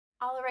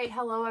Alright,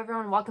 hello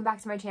everyone, welcome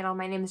back to my channel.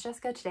 My name is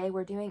Jessica. Today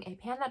we're doing a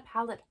Payne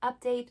palette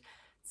update.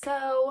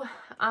 So,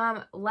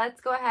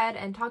 let's go ahead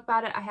and talk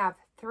about it. I have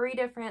three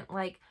different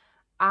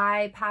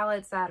eye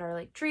palettes that are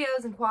like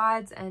trios and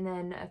quads, and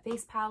then a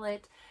face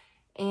palette.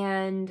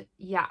 And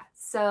yeah,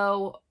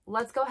 so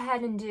let's go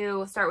ahead and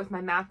start with my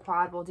MAC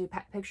quad. We'll do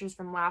pictures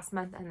from last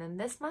month and then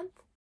this month.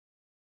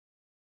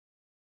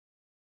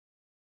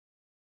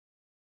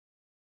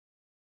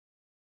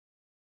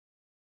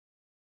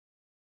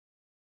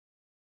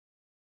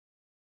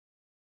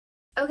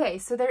 Okay,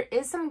 so there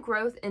is some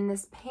growth in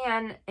this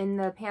pan, in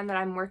the pan that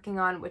I'm working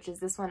on, which is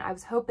this one. I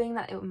was hoping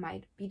that it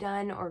might be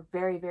done or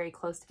very, very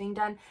close to being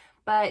done,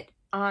 but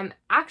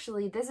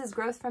actually this is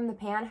growth from the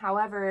pan.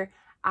 However,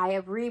 I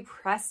have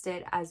repressed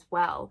it as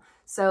well.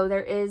 So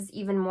there is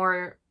even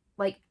more,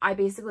 I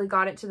basically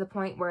got it to the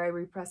point where I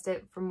repressed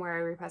it from where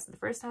I repressed it the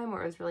first time,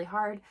 where it was really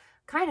hard,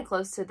 kind of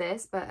close to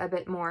this, but a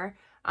bit more,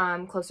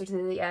 closer to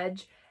the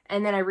edge.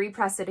 And then I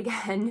repressed it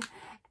again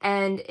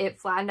and it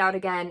flattened out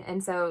again.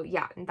 And so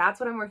yeah,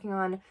 that's what I'm working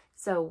on.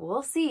 So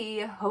we'll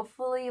see,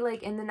 hopefully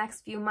in the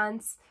next few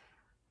months.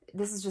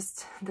 This is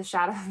just the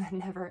shadow that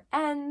never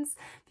ends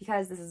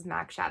because this is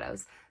MAC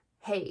shadows.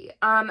 Hey,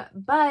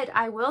 but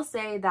I will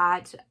say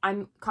that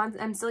I'm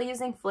still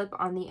using Flip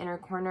on the inner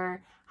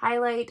corner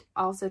highlight,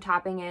 also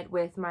tapping it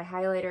with my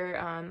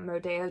highlighter,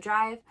 Rodeo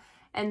Drive.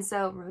 And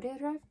so, Rodeo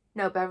Drive?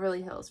 No,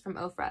 Beverly Hills from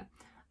Ofra.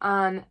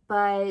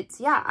 But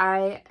yeah,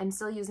 I am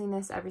still using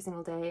this every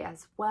single day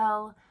as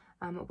well,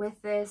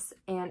 with this,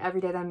 and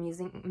every day that I'm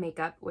using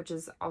makeup, which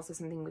is also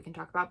something we can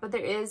talk about. But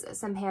there is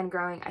some pan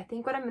growing. I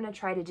think what I'm going to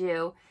try to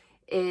do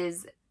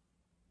is,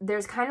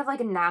 there's kind of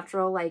a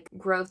natural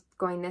growth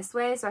going this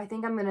way, so I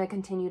think I'm going to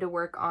continue to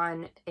work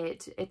on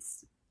it.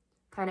 It's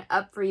kind of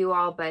up for you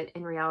all, but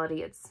in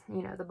reality it's,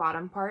 the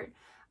bottom part.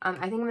 I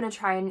think I'm going to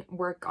try and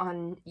work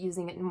on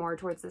using it more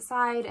towards the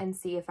side and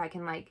see if I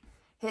can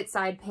hit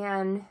side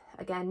pan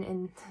again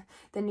in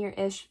the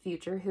near-ish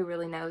future, who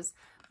really knows.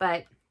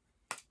 But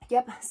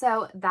yep,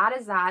 so that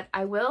is that.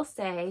 I will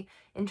say,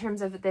 in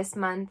terms of this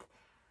month,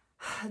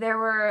 there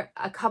were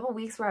a couple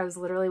weeks where I was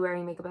literally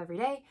wearing makeup every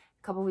day,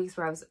 a couple weeks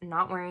where I was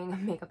not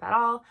wearing makeup at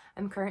all.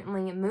 I'm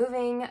currently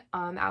moving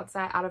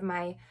out of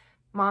my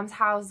mom's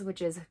house,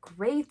 which is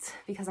great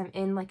because I'm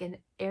in an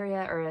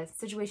area or a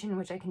situation in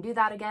which I can do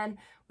that again,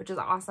 which is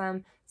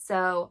awesome.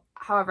 So,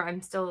 however,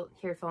 I'm still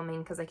here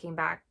filming because I came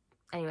back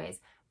anyways.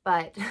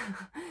 But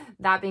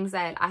that being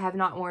said, I have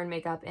not worn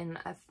makeup in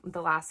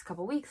the last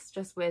couple weeks,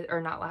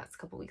 or not last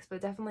couple weeks,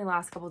 but definitely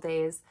last couple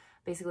days,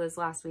 basically this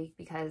last week,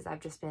 because I've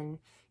just been,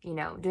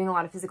 doing a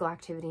lot of physical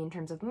activity in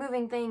terms of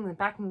moving things and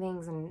packing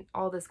things and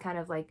all this kind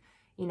of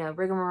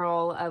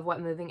rigmarole of what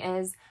moving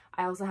is.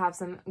 I also have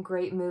some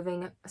great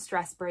moving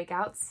stress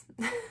breakouts.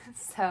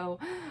 So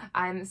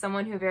I'm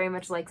someone who very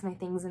much likes my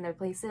things in their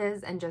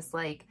places, and just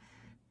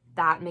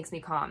that makes me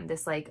calm.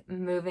 This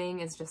moving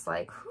is just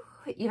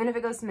even if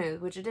it goes smooth,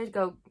 which it did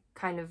go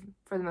kind of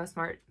for the most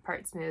part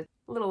smooth.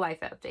 Little life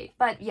update.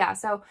 But yeah,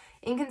 so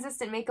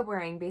inconsistent makeup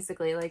wearing,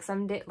 basically.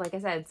 Some day, like I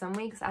said, some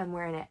weeks I'm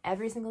wearing it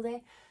every single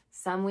day,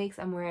 some weeks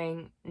I'm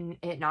wearing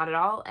it not at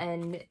all,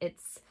 and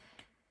it's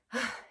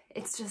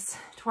just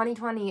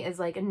 2020 is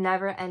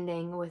never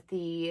ending with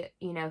the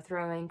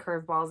throwing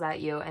curveballs at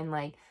you,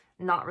 and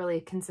not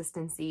really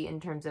consistency in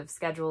terms of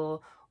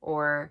schedule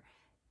or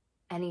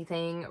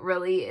anything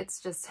really.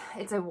 It's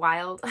a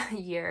wild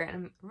year, and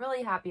I'm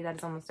really happy that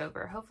it's almost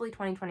over. Hopefully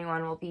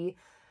 2021 will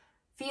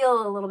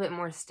feel a little bit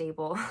more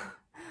stable.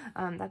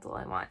 That's all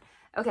I want.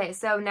 Okay,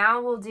 so now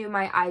we'll do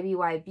my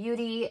IBY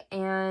Beauty,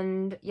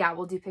 and yeah,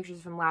 we'll do pictures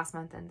from last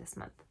month and this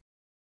month.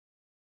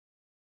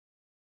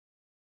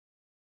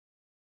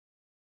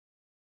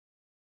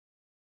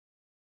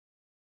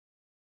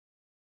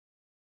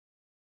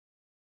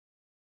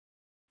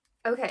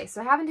 Okay, so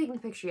I haven't taken the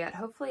picture yet.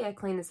 Hopefully I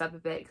clean this up a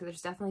bit because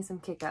there's definitely some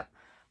kick up.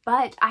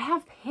 But I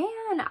have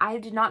pan. I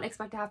did not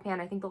expect to have pan.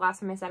 I think the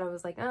last time I said I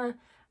was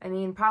I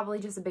mean, probably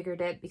just a bigger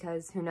dip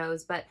because who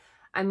knows. But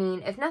I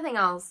mean, if nothing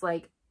else,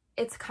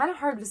 it's kind of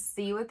hard to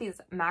see with these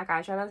MAC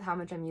eyeshadows how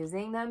much I'm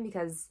using them,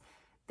 because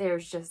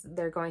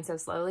they're going so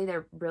slowly.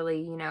 They're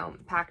really,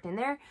 packed in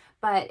there.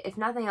 But if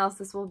nothing else,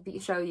 this will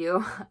show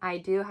you I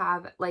do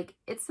have,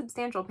 it's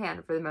substantial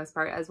pan for the most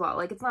part as well.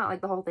 It's not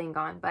the whole thing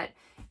gone, but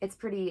it's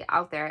pretty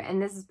out there. And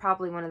this is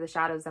probably one of the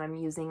shadows that I'm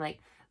using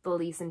the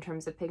least in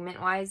terms of pigment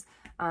wise.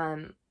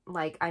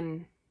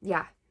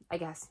 Yeah, I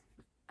guess.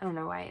 I don't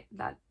know why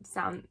that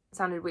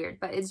sounded weird,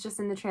 but it's just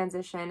in the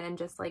transition and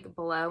just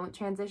below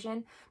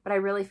transition. But I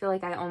really feel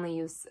I only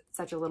use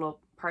such a little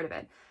part of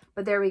it.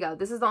 But there we go.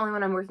 This is the only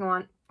one I'm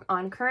working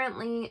on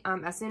currently.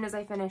 As soon as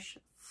I finish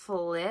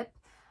Flip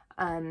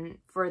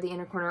for the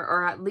inner corner,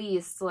 or at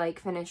least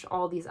finish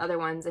all these other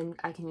ones, and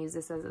I can use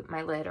this as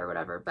my lid or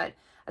whatever. But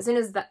as soon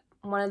as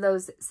one of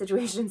those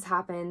situations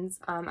happens,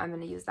 I'm going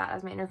to use that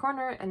as my inner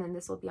corner, and then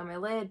this will be on my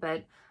lid,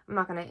 but I'm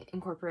not going to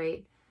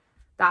incorporate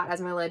that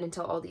as my lid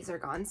until all these are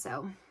gone.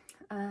 So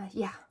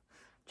yeah,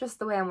 just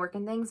the way I'm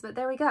working things. But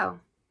there we go.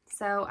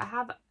 So I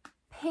have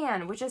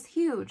pan, which is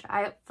huge.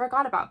 I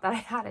forgot about that I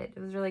had it. It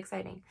was really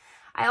exciting.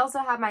 I also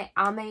have my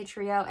Almay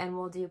trio, and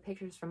we'll do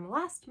pictures from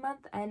last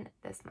month and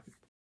this month.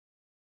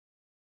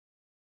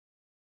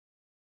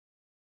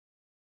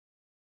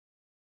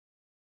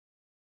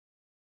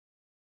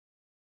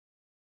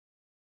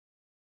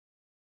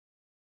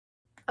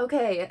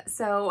 Okay,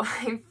 so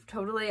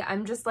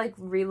I'm just like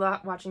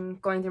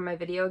going through my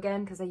video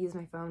again because I use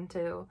my phone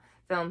to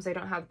film, so I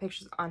don't have the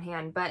pictures on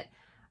hand, but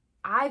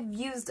I've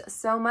used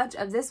so much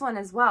of this one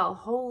as well.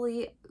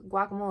 Holy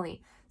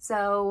guacamole.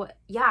 So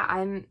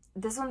yeah,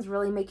 this one's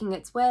really making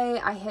its way.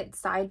 I hit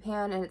side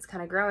pan and it's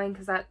kind of growing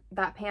because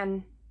that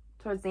pan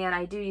towards the end,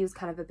 I do use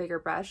kind of a bigger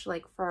brush,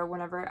 like for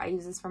whenever I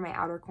use this for my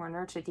outer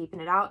corner to deepen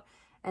it out,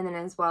 and then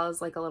as well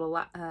as like a little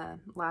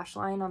lash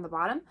line on the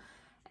bottom.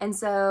 And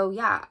so,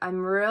 yeah,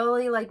 I'm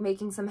really like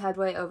making some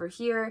headway over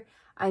here.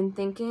 I'm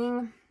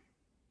thinking,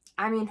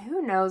 I mean,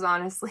 who knows,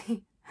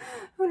 honestly,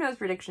 who knows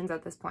predictions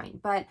at this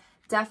point, but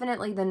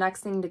definitely the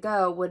next thing to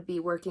go would be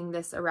working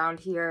this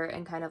around here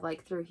and kind of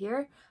like through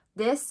here.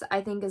 This,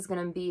 I think, is going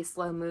to be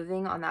slow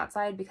moving on that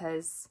side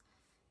because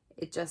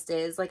it just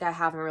is. Like, I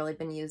haven't really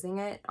been using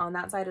it on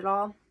that side at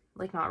all.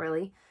 Like, not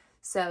really.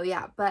 So,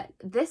 yeah, but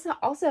this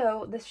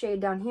also, this shade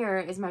down here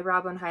is my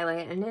brow bone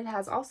highlight, and it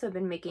has also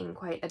been making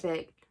quite a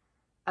bit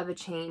of a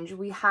change.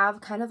 We have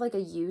kind of like a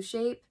U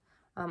shape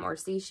or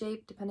C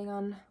shape depending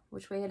on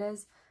which way it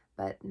is,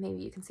 but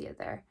maybe you can see it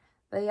there.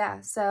 But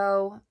yeah,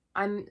 so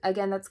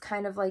again, that's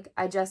kind of like,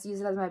 I just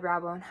use it as my brow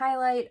bone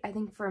highlight. I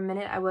think for a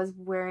minute I was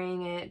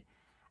wearing it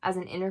as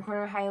an inner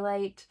corner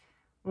highlight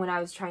when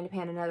I was trying to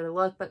pan another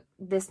look, but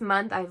this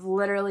month I've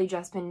literally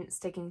just been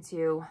sticking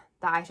to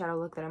the eyeshadow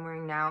look that I'm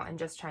wearing now and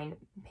just trying to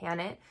pan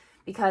it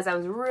because I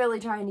was really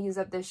trying to use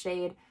up this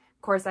shade.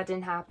 Of course, that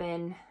didn't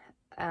happen.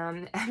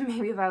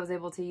 Maybe if I was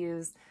able to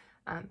use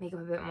makeup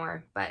a bit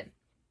more, but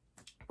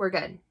we're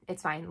good.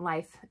 It's fine.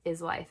 Life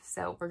is life,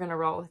 so we're gonna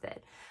roll with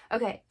it.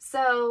 Okay,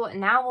 so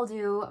now we'll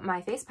do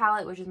my face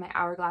palette, which is my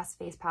Hourglass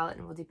Face Palette,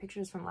 and we'll do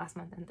pictures from last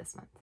month and this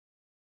month.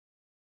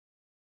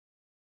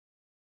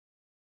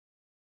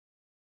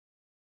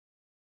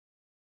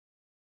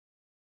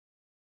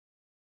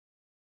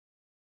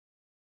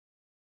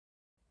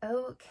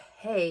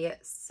 Okay,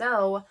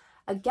 so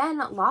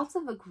again, lots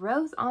of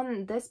growth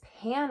on this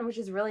pan, which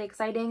is really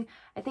exciting.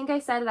 I think I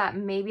said that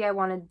maybe I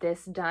wanted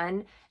this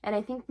done, and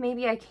I think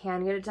maybe I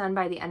can get it done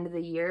by the end of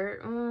the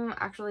year.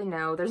 Actually,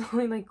 no, there's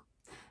only like,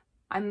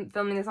 I'm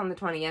filming this on the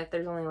 20th.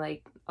 There's only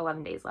like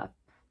 11 days left,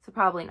 so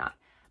probably not.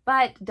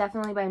 But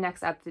definitely by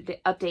next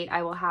update,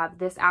 I will have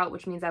this out,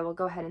 which means I will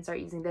go ahead and start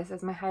using this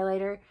as my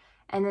highlighter.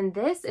 And then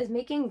this is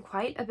making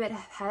quite a bit of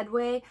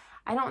headway.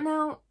 I don't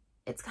know,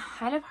 it's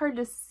kind of hard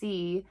to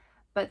see,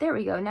 but there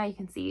we go. Now you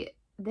can see it.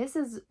 This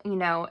is, you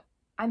know,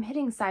 I'm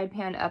hitting side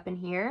pan up in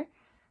here.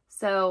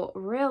 So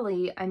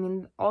really, I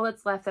mean, all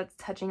that's left that's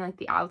touching like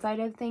the outside,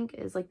 I think,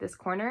 is like this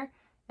corner.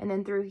 And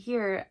then through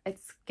here,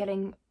 it's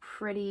getting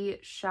pretty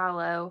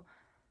shallow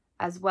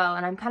as well.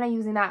 And I'm kind of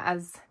using that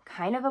as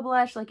kind of a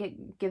blush. Like,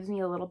 it gives me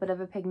a little bit of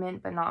a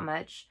pigment, but not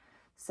much.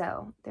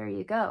 So there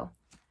you go.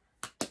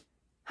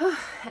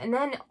 And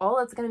then all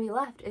that's going to be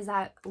left is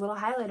that little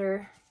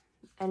highlighter.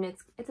 And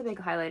it's a big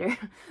highlighter,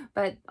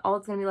 but all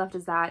it's going to be left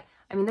is that.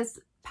 I mean, this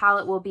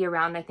palette will be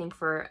around, I think,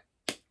 for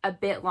a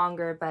bit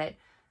longer, but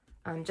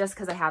just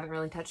because I haven't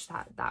really touched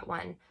that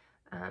one.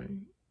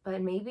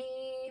 But maybe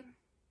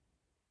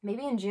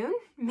in June,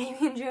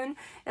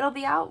 it'll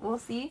be out. We'll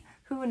see.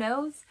 Who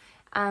knows?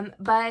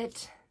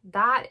 But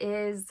that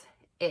is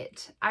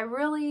it. I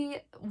really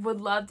would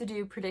love to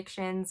do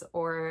predictions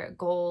or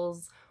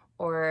goals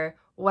or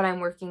what I'm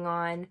working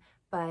on,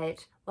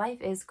 but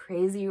life is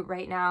crazy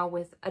right now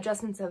with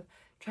adjustments of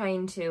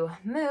trying to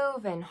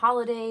move and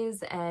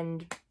holidays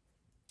and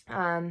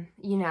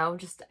you know,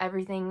 just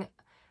everything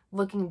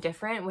looking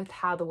different with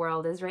how the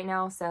world is right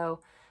now. So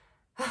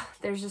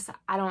there's just,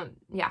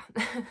 yeah.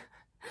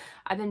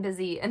 I've been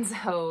busy, and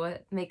so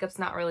makeup's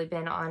not really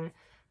been on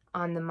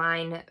the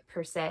mind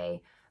per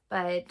se.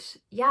 But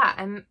yeah,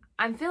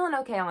 I'm feeling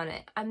okay on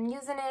it. I'm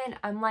using it,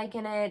 I'm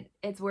liking it,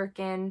 it's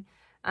working.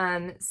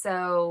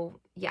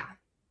 So yeah,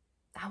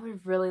 I would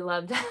have really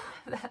loved to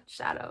have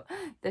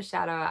the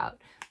shadow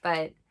out,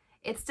 but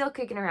it's still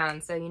kicking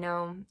around. So, you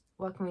know,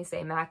 what can we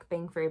say? Mac,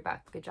 bang for your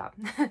buck. Good job.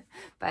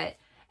 But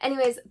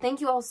anyways,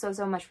 thank you all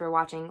so much for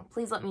watching.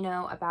 Please let me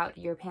know about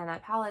your pan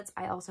that palettes.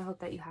 I also hope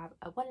that you have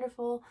a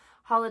wonderful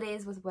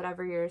holidays with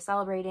whatever you're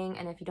celebrating.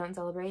 And if you don't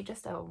celebrate,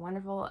 just a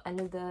wonderful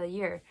end of the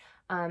year.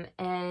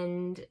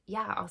 And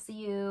yeah, I'll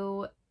see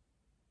you.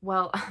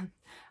 Well,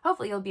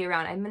 hopefully you'll be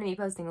around. I'm going to be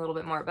posting a little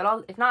bit more,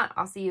 but if not,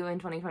 I'll see you in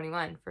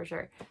 2021 for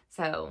sure.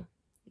 So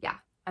yeah,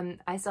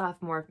 I still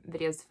have more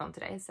videos to film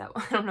today, so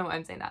I don't know why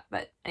I'm saying that.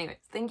 But anyways,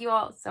 thank you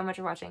all so much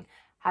for watching.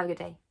 Have a good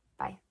day.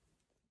 Bye.